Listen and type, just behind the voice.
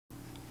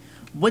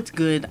What's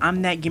good?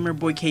 I'm that gamer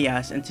boy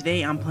Chaos, and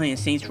today I'm playing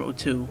Saints Row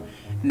 2.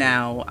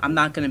 Now, I'm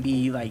not gonna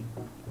be like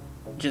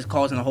just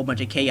causing a whole bunch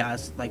of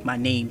chaos like my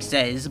name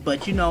says,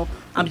 but you know,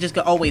 I'm just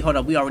gonna. Oh wait, hold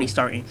up, we already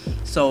starting.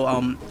 So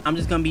I'm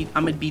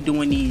gonna be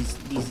doing these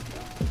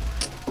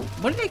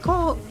what do they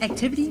call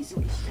activities?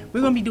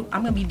 I'm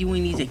gonna be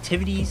doing these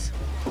activities,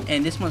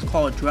 and this one's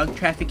called drug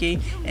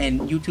trafficking.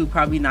 And YouTube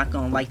probably not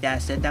gonna like that I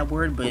said that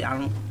word, but I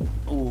don't.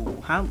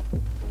 Oh, how?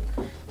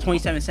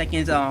 27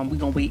 seconds. We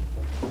gonna wait.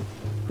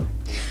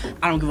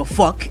 I don't give a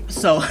fuck.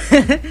 So,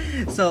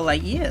 so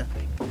like, yeah.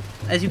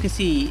 As you can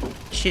see,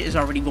 shit is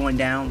already going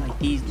down. Like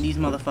these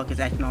motherfuckers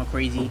acting all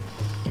crazy.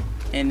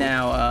 And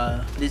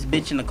now, this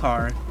bitch in the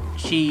car,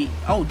 she.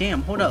 Oh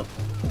damn! Hold up.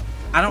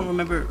 I don't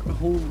remember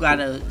who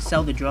gotta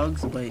sell the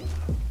drugs, but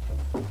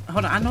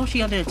hold on. I know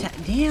she under attack.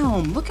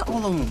 Damn! Look at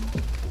all of them.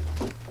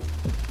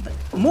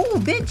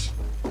 Move, bitch.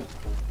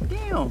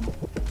 Damn.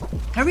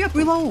 Hurry up,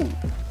 reload.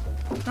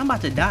 I'm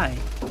about to die.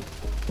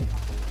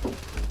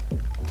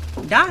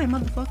 Die,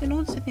 motherfucker.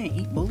 Don't sit there and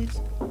eat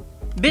bullets.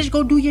 Bitch,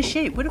 go do your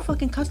shit. Where the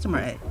fucking customer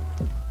at?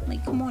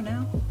 Like, come on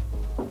now.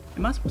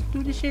 Am I supposed to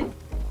do this shit?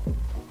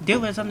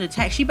 Dealer's under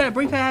attack. She better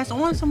bring her ass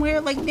on somewhere.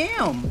 Like,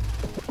 damn.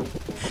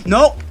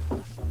 Nope.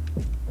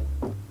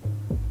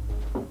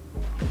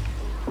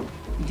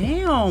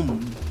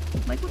 Damn.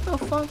 Like, what the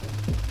fuck?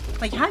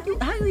 Like, how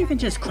you even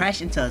just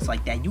crash into us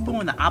like that? You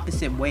going the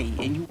opposite way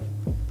and you...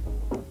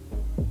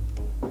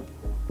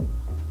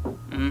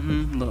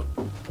 Look.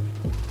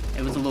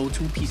 It was a little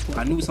too peaceful.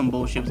 I knew some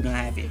bullshit was gonna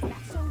happen.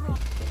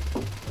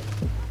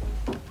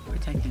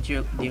 Protect the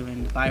dealer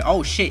in the buyer.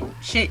 Oh shit,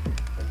 shit.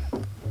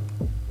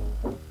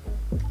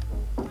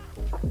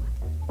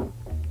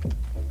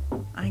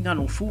 I ain't got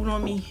no food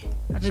on me.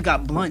 I just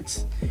got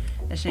blunts.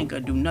 That shit ain't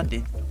gonna do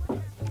nothing.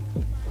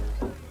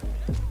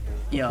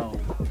 Yo,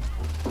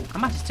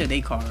 I'm about to steal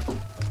their car.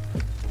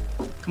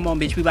 Come on,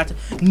 bitch. We about to.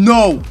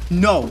 No,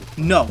 no,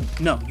 no,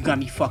 no. You got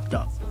me fucked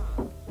up.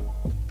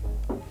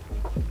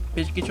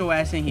 Bitch, get your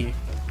ass in here.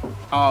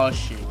 Oh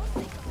shit.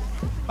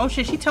 Oh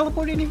shit, she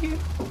teleported in here?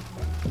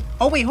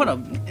 Oh wait, hold up.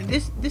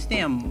 This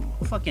damn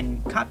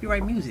fucking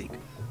copyright music.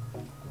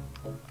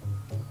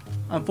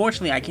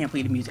 Unfortunately, I can't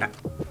play the music.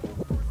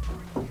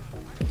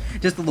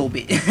 Just a little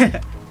bit.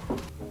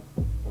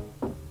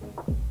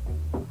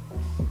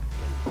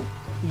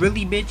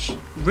 Really, bitch?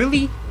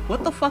 Really?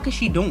 What the fuck is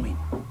she doing?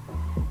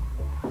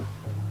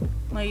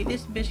 Like,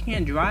 this bitch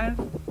can't drive?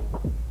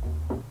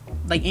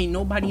 Like, ain't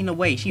nobody in the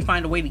way. She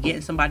find a way to get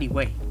in somebody's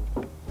way.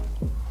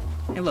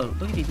 Hey,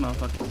 look at these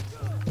motherfuckers.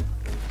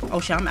 Oh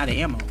shit, I'm out of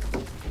ammo.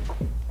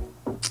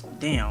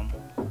 Damn.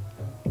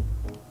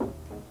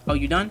 Oh,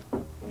 you done?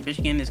 Bitch,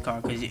 get in this car,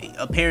 because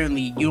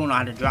apparently you don't know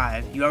how to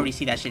drive. You already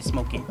see that shit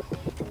smoking.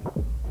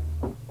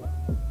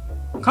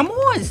 Come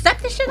on, step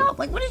this shit up.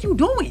 Like, what are you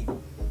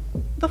doing?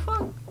 The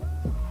fuck?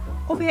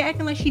 Over here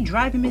acting like she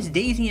driving Miss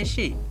Daisy and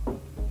shit.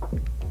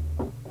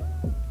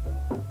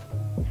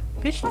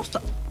 Bitch, don't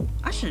stop.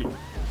 I should.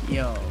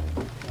 Yo.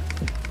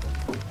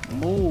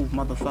 Move,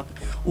 motherfucker.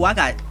 Oh, I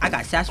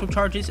got satchel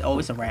charges. Oh,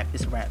 it's a wrap.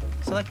 It's a wrap.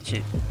 Select the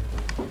shit.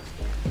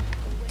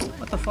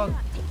 What the fuck?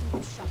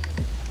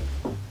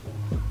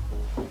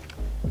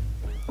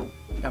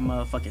 Got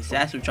motherfucking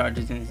satchel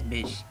charges in this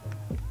bitch.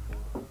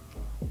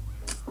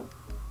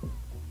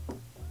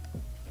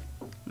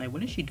 Like,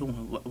 what is she doing?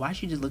 Why is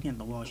she just looking at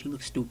the wall? She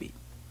looks stupid.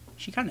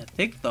 She kind of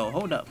thick though.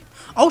 Hold up.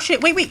 Oh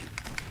shit! Wait.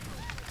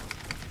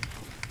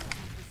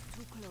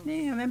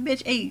 Damn, that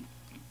bitch ate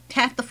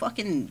half the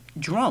fucking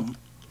drum.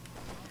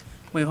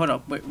 Wait, hold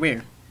up.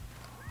 Where?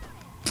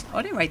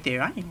 Oh, they're right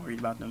there. I ain't worried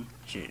about them.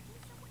 Shit.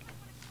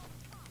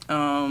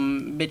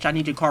 Bitch, I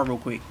need your car real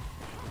quick.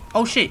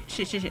 Oh, shit.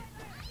 Bitch,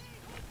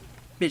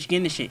 get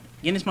in this shit.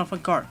 Get in this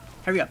motherfucking car.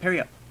 Hurry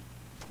up.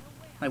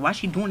 Like, why is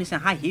she doing this in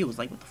high heels?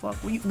 Like, what the fuck?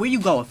 Where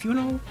you go? A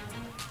funeral?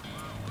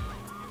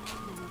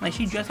 Like,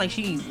 she dressed like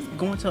she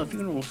going to a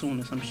funeral soon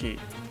or some shit.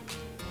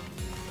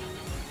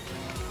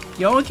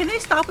 Yo, can they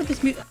stop with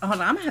this music?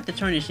 Hold on, I'm gonna have to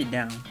turn this shit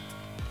down.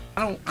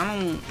 I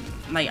don't,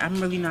 like, I'm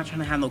really not trying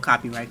to have no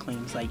copyright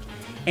claims. Like,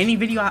 any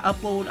video I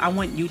upload, I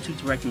want YouTube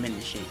to recommend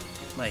this shit.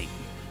 Like,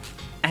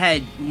 I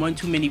had one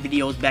too many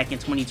videos back in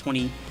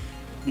 2020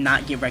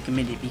 not get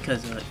recommended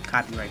because of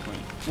copyright claim.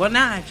 Well,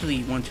 not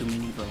actually one too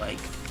many, but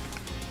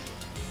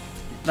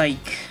like,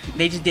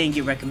 they just didn't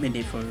get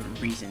recommended for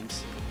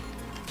reasons.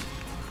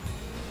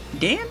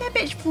 Damn, that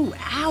bitch flew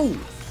out.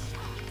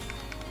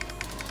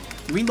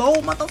 Reload,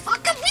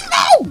 motherfucker,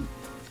 reload!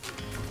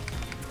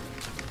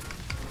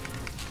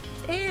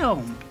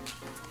 Damn.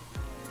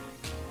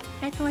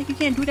 Acting like you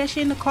can't do that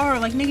shit in the car.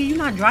 Like, nigga, you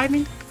not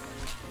driving?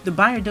 The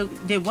buyer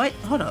did what?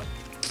 Hold up.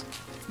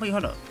 Wait,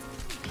 hold up.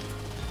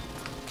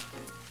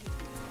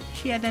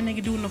 She had that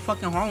nigga doing the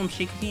fucking Harlem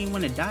shit because he didn't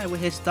want to die with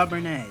his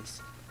stubborn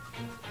ass.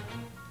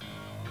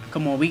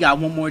 Come on, we got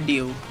one more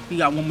deal. We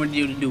got one more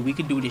deal to do. We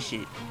could do this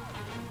shit.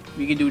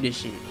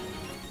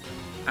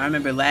 I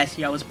remember last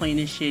year I was playing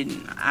this shit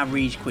and I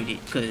rage quit it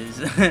cause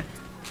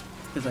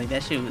like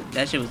that shit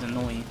was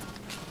annoying.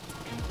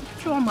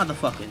 Control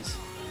motherfuckers.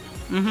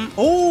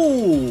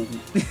 Oh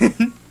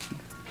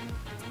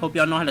Hope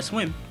y'all know how to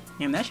swim.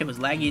 Damn, that shit was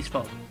laggy as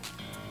fuck.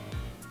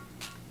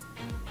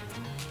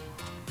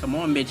 Come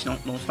on, bitch.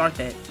 Don't start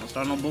that. Don't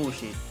start no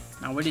bullshit.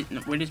 Now, where this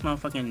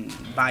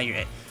motherfucking buyer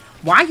at?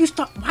 Why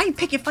you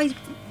picking fights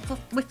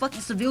with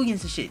fucking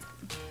civilians and shit?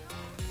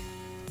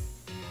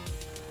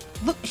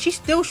 Look, she's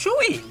still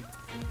shooting.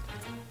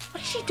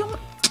 What is she doing?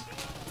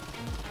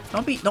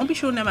 Don't be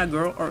shooting at my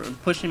girl or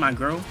pushing my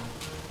girl.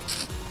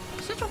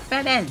 Sit your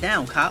fat ass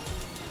down, cop.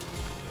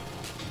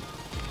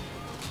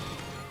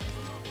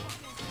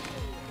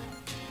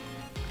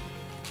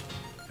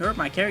 Hurt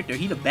my character.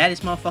 He the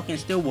baddest motherfucker in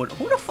Stillwater.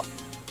 Who the fuck?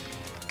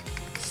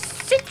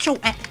 Sit your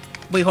ass.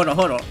 Wait, hold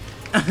on.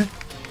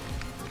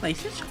 Like,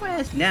 sit your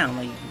ass down.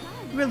 Like,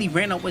 you really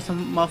ran up with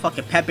some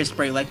motherfucking pepper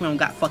spray. Like, we don't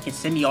got fucking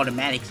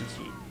semi-automatics and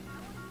shit.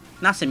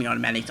 Not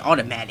semi-automatics,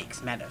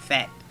 automatics, matter of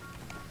fact.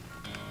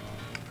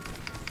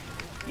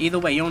 Either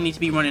way, you don't need to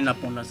be running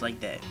up on us like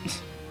that.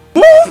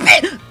 Move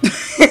it!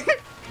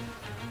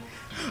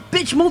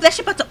 Bitch, move that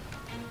shit about to...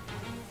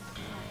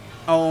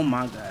 Oh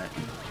my god.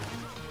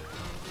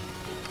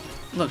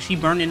 Look, she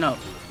burning up.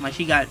 Like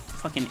she got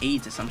fucking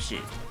AIDS or some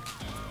shit.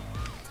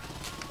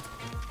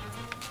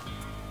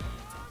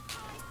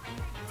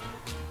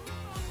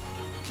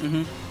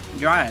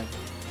 Drive.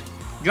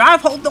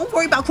 Drive, hold. Don't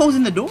worry about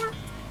closing the door.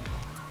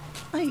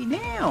 Like,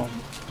 damn.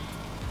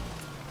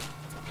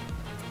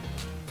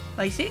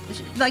 Like, see,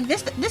 like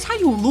this how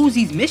you lose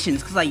these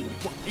missions. Cause like,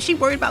 she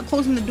worried about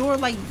closing the door.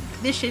 Like,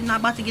 this shit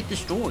not about to get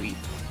destroyed.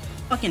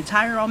 Fucking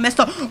tire all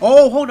messed up.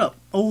 Oh, hold up.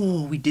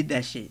 Oh, we did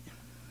that shit.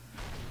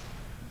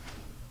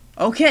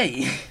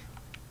 Okay.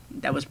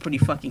 That was pretty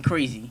fucking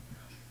crazy.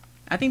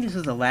 I think this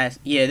was the last.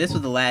 Yeah, this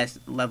was the last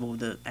level of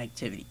the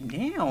activity.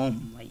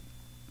 Damn. Like,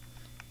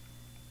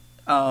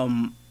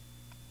 I'm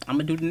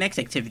gonna do the next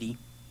activity.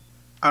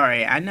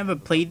 Alright, I never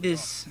played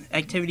this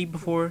activity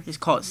before. It's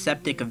called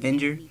Septic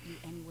Avenger.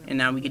 And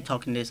now we get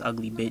talking to this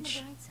ugly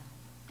bitch.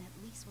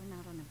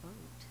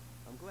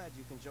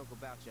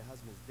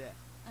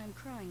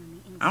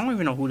 I don't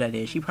even know who that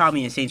is. She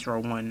probably in Saints Row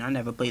 1. I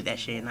never played that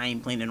shit and I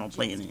ain't planning on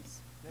playing it.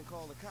 Then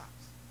call the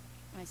cops.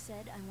 I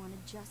said I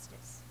wanted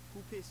justice.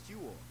 Who pissed you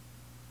off?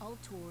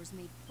 Altors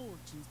made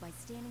fortunes by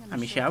standing on the I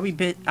mean, shit, I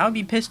would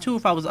be pissed too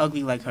if I was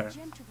ugly like her.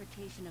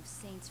 Gentrification of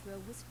Saints Row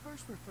was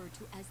first referred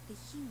to as the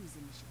Hughes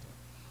Initiative,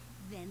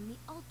 then the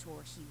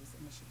Altor Hughes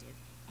Initiative,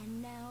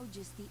 and now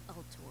just the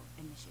Altor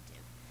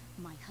Initiative.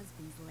 My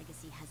husband's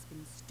legacy has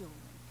been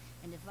stolen,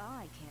 and if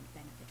I can't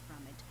benefit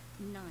from it,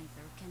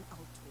 neither can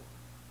Altor.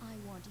 I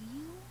want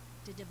you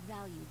to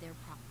devalue their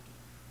property.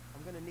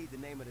 I'm gonna need the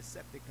name of the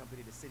septic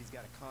company the city's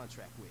got a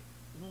contract with.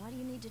 Why do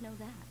you need to know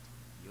that?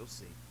 You'll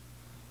see.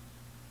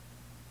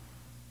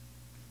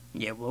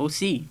 Yeah, we'll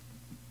see.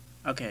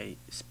 Okay,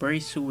 spray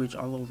sewage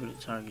all over the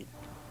target.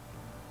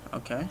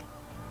 Okay.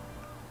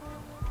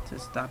 To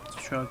stop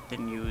the truck,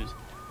 then use...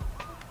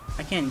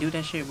 I can't do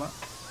that shit while...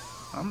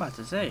 I'm about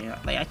to say,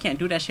 like, I can't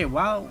do that shit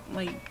while,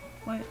 like,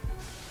 what?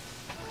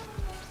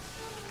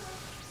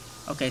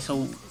 Okay,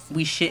 so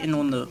we shitting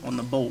on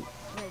the boat.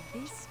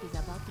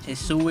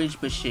 It's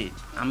sewage, but shit.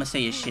 I'ma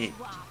say it's shit.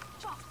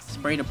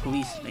 Spray the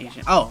police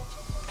station. Oh.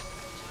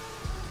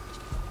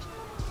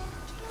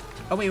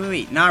 Oh,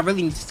 wait. Now I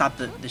really need to stop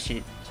the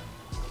shit.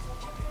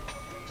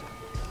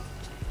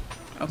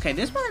 Okay,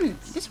 this one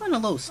a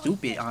little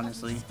stupid,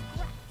 honestly.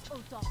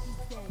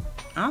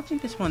 I don't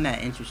think this one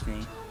that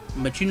interesting.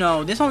 But you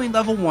know, this only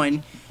level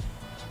 1.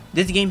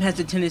 This game has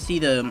a tendency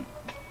to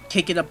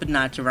kick it up a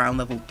notch around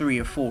level 3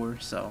 or 4,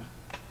 so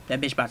that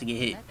bitch about to get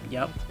hit.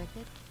 Yep.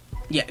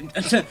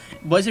 Yeah.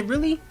 Was it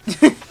really?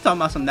 Talking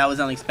about something that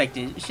was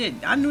unexpected. Shit,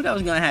 I knew that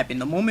was gonna happen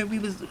the moment we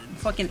was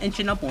fucking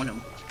inching up on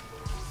him.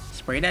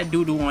 Spray that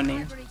doo-doo on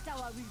there.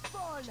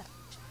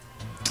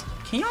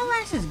 Can y'all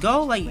asses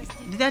go? Like,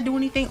 did that do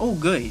anything? Oh,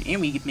 good. And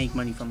we make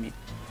money from it.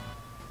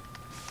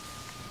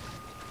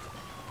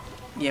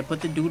 Yeah,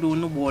 put the doo-doo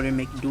in the water and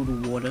make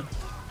doo-doo water.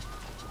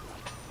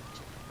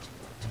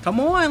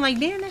 Come on, like,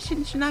 damn, that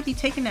shit should not be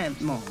taking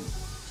that long.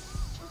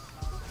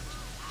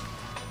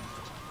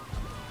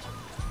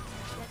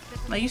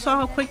 Like, you saw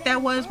how quick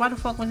that was? Why the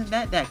fuck wasn't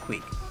that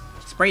quick?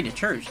 Spray the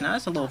church. Now,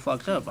 that's a little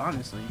fucked up,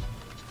 honestly.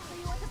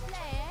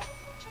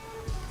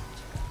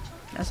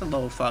 That's a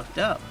little fucked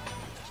up.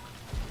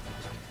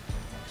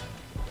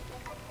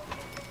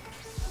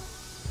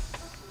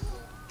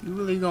 You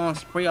really gonna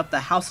spray up the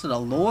house of the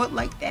Lord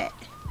like that?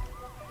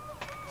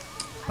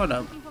 Hold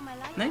up.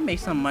 Let me make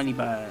some money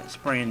by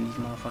spraying these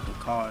motherfucking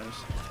cars.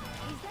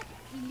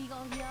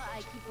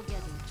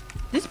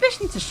 This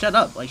bitch needs to shut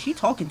up. Like, she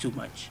talking too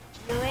much.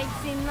 You ain't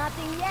seen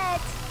nothing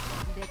yet.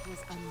 That was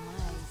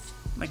unwise.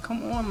 Like,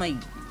 come on, like,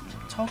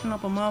 talking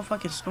up a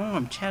motherfucking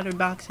storm.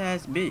 Chatterbox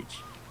ass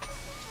bitch.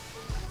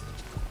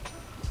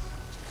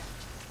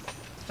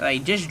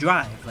 Like, just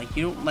drive. Like,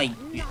 you don't, like...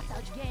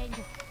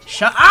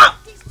 Shut up!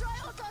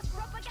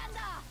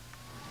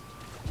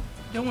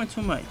 Doing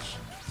too much.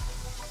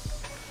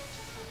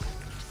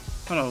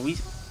 Hold on,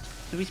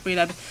 did we spray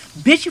that?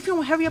 Bitch, if you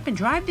don't hurry up and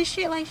drive this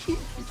shit, like, she...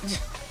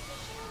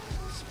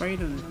 Spray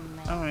them.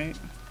 Alright.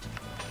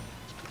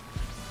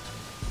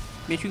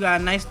 Bitch, you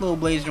got a nice little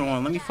blazer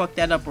on. Let me fuck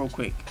that up real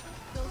quick.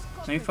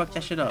 Let me fuck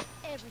that shit up.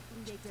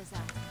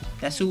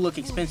 That suit look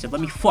expensive. Let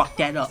me fuck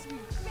that up.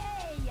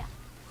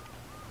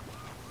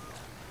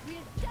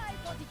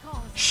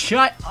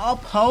 Shut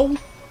up, ho.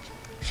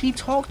 She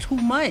talked too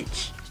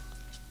much.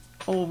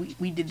 Oh,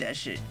 we did that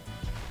shit.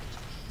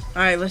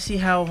 Alright, let's see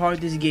how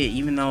hard this get,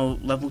 even though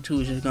level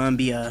 2 is just gonna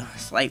be a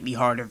slightly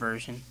harder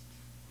version.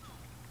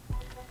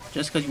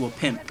 Just cause you a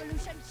pimp.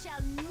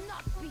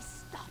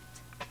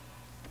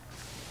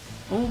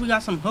 Oh, we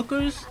got some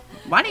hookers.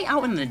 Why they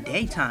out in the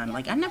daytime?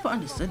 Like, I never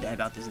understood that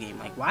about this game.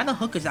 Like, why the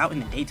hookers out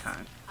in the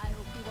daytime?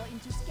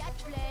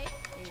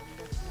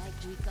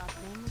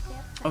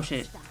 Oh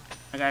shit.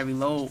 I gotta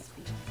reload.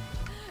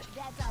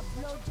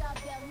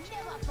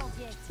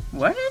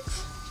 What?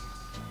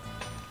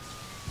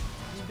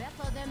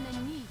 Better them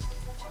than me.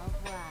 Au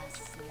revoir,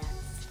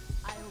 sluts.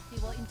 I hope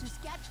they were into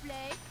scat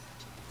play.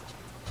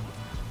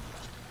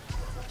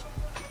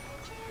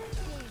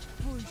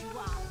 They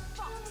bourgeois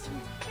fox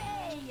with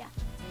pay.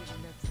 It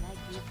looks like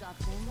we got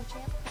them with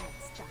their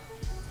pants down.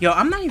 Yo,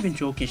 I'm not even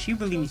joking. She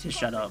really needs to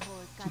shut up.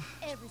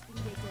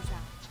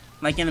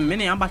 Like, in a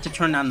minute, I'm about to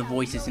turn down the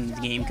voices in this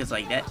game, because,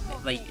 like, that,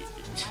 like...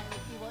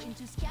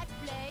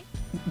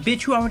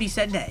 Bitch, you already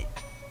said that.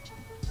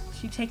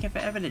 She taking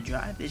forever to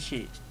drive this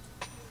shit.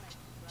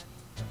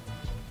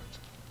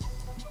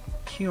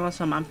 She on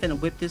some, I'm finna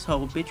whip this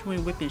hoe. Bitch, you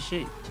ain't whipping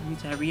shit. You need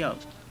to hurry up.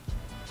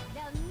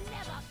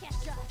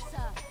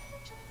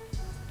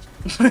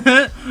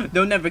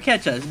 They'll never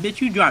catch us. Bitch,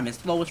 you driving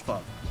slow as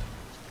fuck.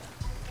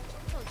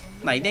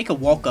 Like, they could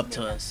walk up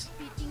to us.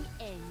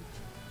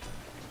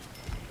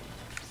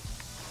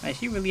 Like,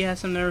 she really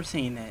has some nerve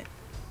saying that.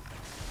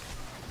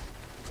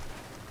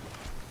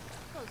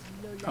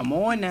 Come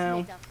on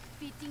now.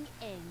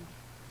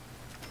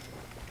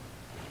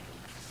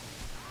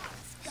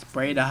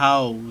 Spray the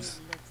hose.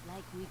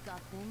 We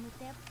got them with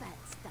their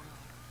pants down,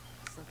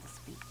 so to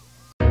speak.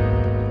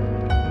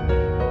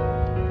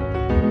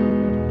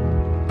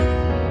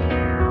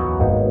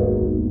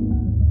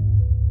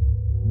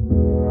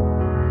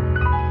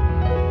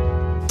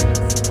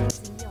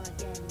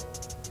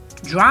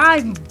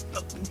 Drive.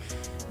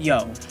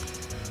 Yo.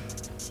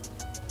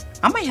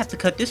 I might have to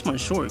cut this one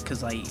short,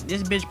 because, like,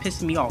 this bitch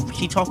pissing me off.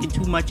 She talking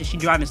too much and she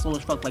driving slow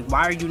as fuck. Like,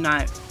 why are you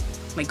not...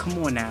 Like,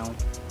 come on now.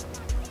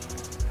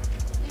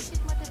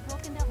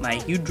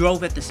 Like, you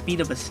drove at the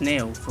speed of a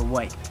snail for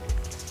what?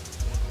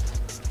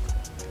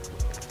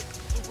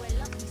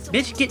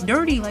 Bitch, get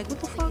dirty. Like, what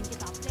the fuck?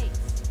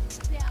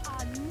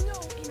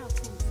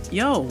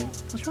 Yo,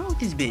 what's wrong with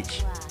this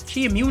bitch?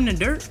 She immune to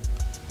dirt?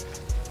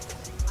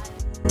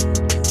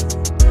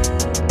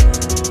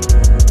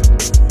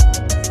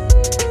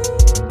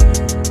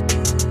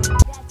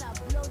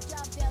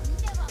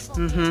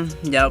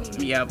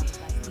 Yep.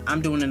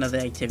 I'm doing another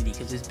activity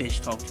because this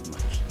bitch talks too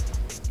much.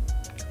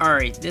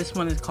 Alright, this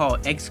one is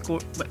called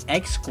Escort.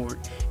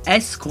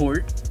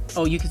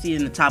 Oh, you can see it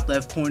in the top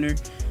left corner.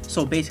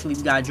 So basically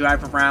we gotta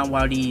drive around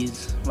while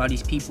these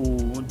people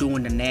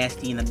doing the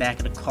nasty in the back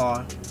of the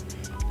car.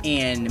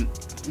 And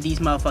these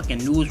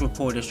motherfucking news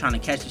reporters trying to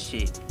catch the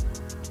shit.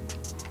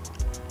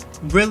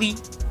 Really?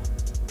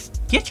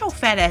 Get your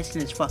fat ass in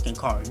this fucking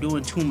car,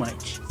 doing too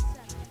much.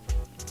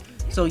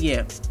 So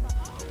yeah.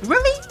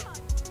 Really?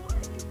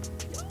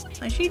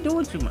 Like, she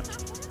doing too much.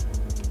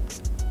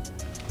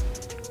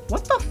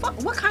 What the fuck?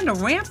 What kind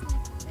of ramp?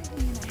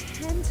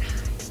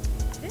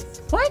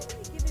 What?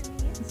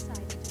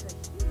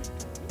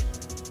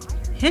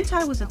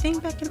 Hentai was a thing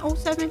back in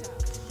 07?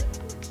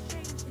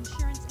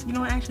 You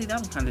know what? Actually, that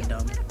was kind of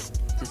dumb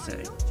to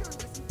say.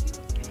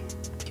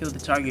 Kill the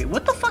target.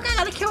 What the fuck I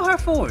gotta kill her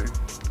for?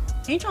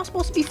 Ain't y'all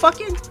supposed to be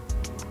fucking?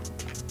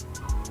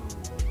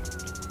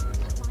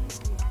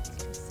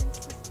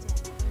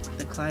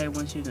 The client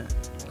wants you to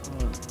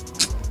call.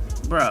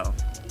 Bro.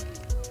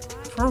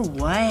 For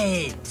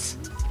what?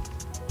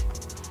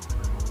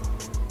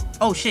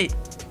 Oh shit.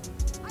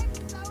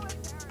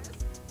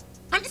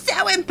 I'm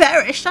so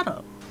embarrassed. Shut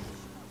up.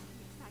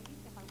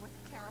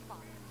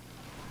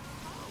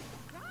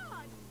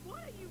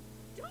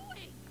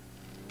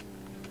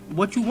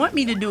 What you want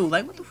me to do?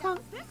 Like, what the fuck?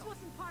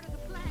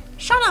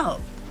 Shut up.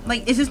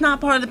 Like, is this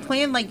not part of the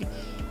plan? Like,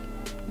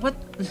 what?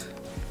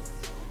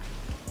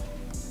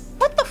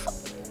 What the fuck?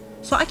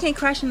 So I can't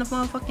crash into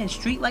motherfucking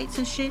street lights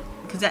and shit?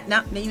 Cause that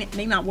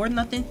they not worth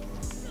nothing?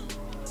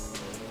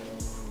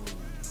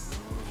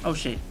 Oh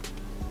shit.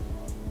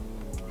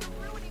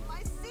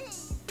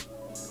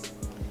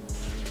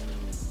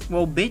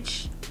 Well,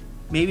 bitch,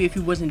 maybe if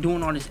you wasn't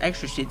doing all this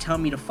extra shit, tell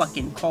me to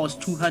fucking cause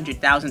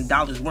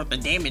 $200,000 worth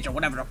of damage or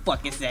whatever the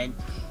fuck it said.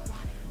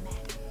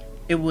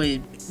 They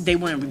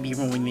wouldn't be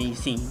ruining any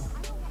scene.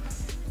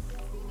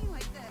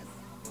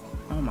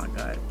 Oh my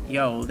god.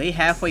 Yo, they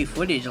halfway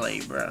footage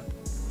late, bro.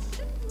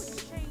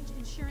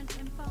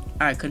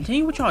 Alright,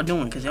 continue what y'all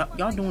doing, cause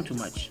y'all doing too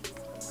much.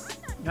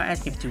 Y'all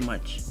asking for too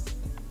much.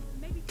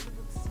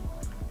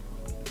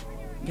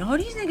 Yo,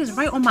 these niggas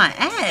right on my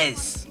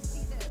ass.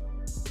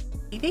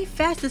 They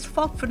fast as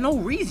fuck for no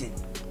reason.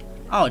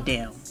 Oh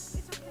damn.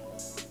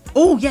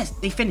 Oh yes,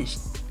 they finished.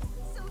 So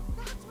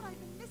that's what I've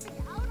been missing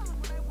out on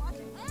when I watch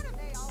anime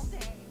all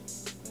day.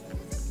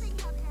 Does this thing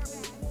have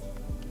airbags?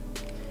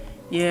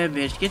 Yeah,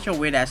 bitch, get your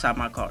weird ass out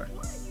my car.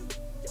 What are you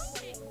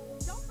doing?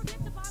 Don't forget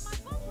to buy my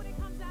book when it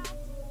comes out.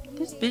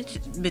 This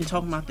bitch been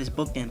talking about this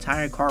book the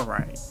entire car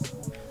ride.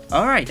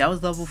 Alright, that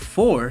was level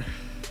 4.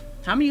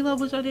 How many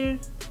levels are there?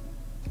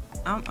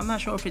 I'm not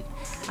sure if it...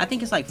 I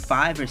think it's like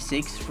 5 or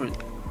 6 for...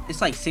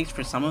 It's like 6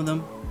 for some of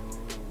them.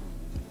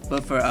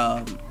 But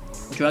for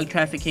drug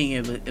trafficking,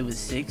 it was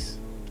 6.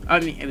 I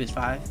mean, it was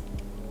 5.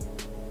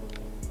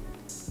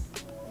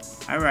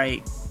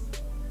 Alright.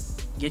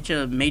 Get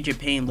your major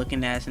pain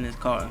looking ass in this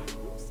car.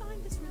 You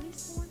signed this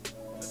release form?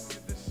 Let's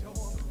get this show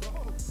on the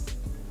road.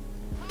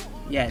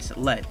 Yes,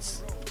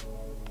 let's.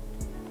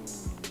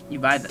 You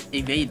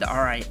evade the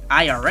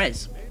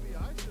IRS. Maybe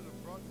I should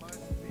have brought my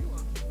steel on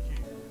some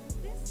key.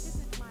 This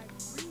isn't my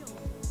real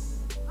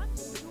book. I'm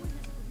just doing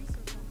this for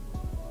research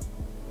on the book.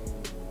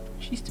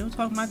 She's still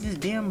talking about this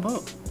damn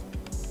book.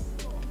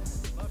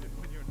 Love it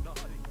when you're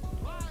naughty.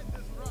 Ride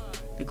this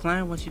ride. The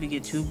client wants you to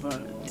get 2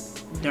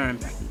 during.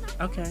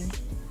 Okay.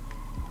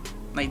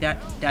 Like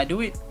that. Did I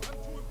do it?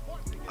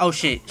 Oh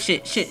shit!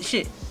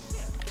 Shit!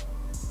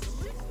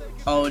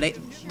 Oh, they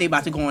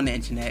about to go on the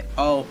internet.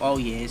 Oh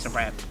yeah, it's a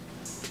wrap.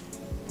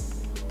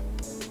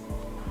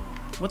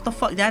 What the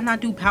fuck? Did I not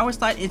do power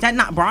slide? Is that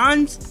not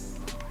bronze?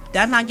 Did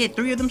I not get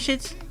 3 of them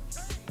shits?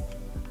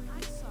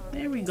 I'm sorry.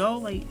 There we go.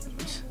 Like,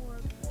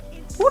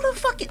 who the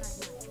fuck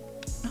is?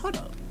 Hold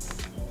up.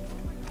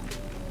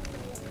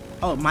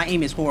 Oh, my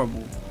aim is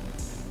horrible.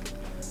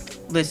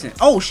 Listen.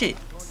 Oh shit.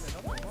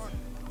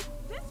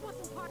 This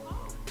wasn't part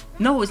of.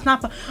 No, it's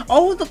not.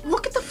 Oh,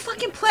 look at the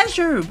fucking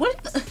pleasure.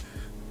 What?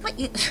 Like,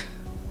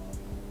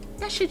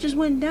 that shit just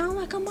went down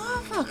like a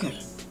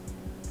motherfucker.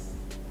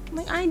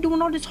 Like, I ain't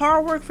doing all this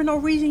hard work for no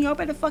reason. Y'all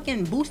better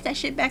fucking boost that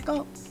shit back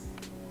up.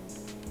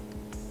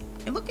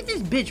 And look at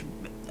this bitch.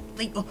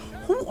 Like,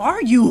 who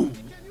are you?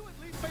 Can you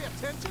at least pay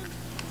attention?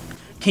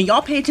 Can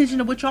y'all pay attention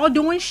to what y'all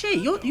doing? Shit,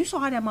 you saw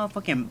how that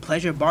motherfucking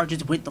pleasure bar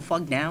just went the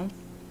fuck down?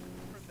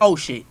 Oh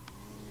shit.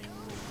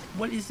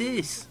 What is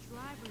this?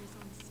 Driver is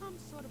on some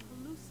sort of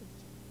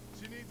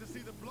hallucinogen. She needs to see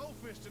the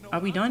blowfish to know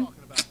Are we what done? I'm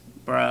talking about.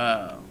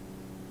 Bruh.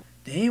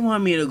 They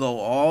want me to go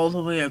all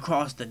the way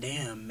across the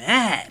damn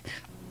map.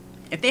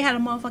 If they had a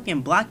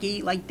motherfucking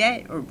blockade like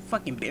that, or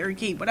fucking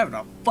barricade, whatever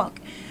the fuck,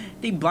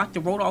 they blocked the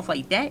road off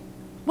like that,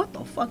 what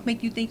the fuck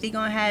make you think they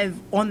gonna have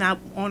on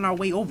our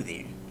way over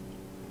there?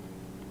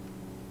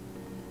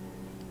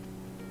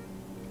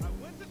 I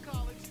went to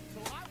college so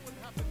I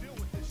wouldn't have to deal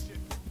with this shit.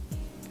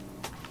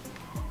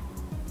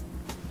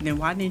 Then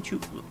why didn't you,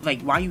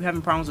 like, why you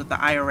having problems with the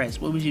IRS?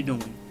 What was you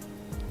doing?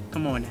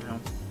 Come on now.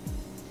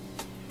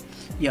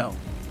 Yo,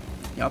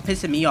 y'all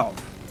pissing me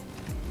off.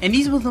 And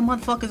these were the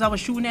motherfuckers I was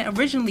shooting at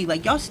originally.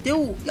 Like, y'all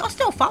still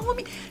follow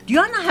me? Do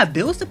y'all not have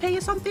bills to pay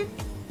or something?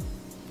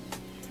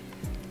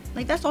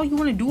 Like, that's all you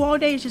want to do all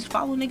day is just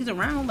follow niggas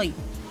around? Like,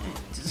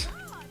 just...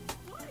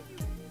 What are you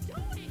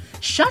doing?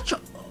 Shut your...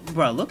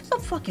 Bro, look at the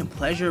fucking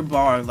pleasure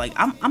bar. Like,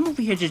 I'm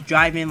over here just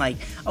driving. Like,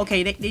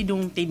 okay, they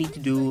doing what they need to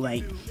do.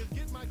 Like,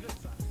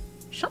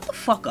 shut the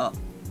fuck up.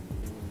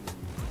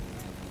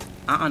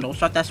 Don't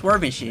start that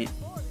swerving shit.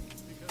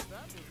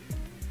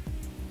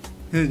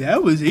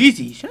 That was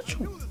easy. Shut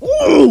your...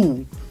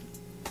 Ooh!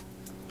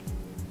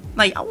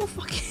 Like, I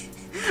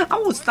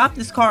will stop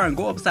this car and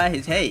go upside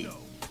his head.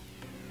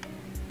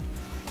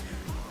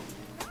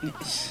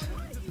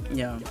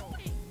 Yeah.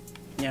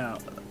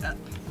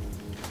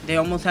 They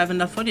almost have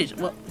enough footage.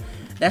 Well,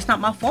 that's not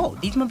my fault.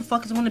 These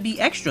motherfuckers want to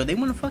be extra. They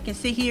want to fucking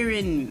sit here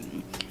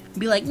and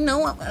be like,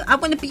 no, I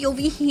want to be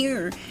over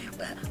here.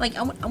 Like,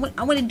 I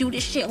want to do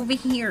this shit over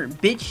here.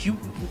 Bitch,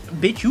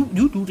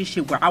 you do this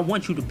shit where I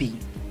want you to be.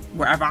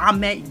 Wherever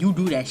I'm at, you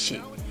do that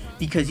shit.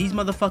 Because these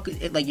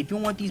motherfuckers, like, if you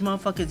want these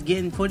motherfuckers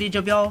getting footage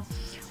of y'all,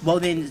 well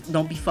then,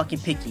 don't be fucking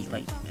picky.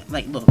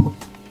 Like, look.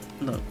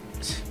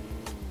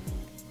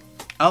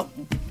 Oh.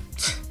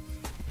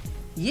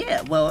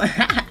 Yeah, well,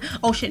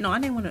 oh shit, no, I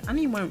didn't want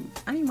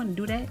to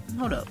do that.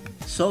 Hold up.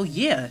 So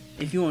yeah,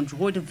 if you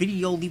enjoyed the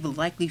video, leave a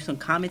like, leave some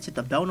comments, hit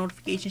the bell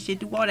notification shit,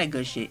 do all that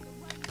good shit.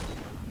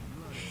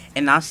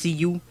 And I'll see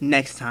you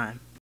next time.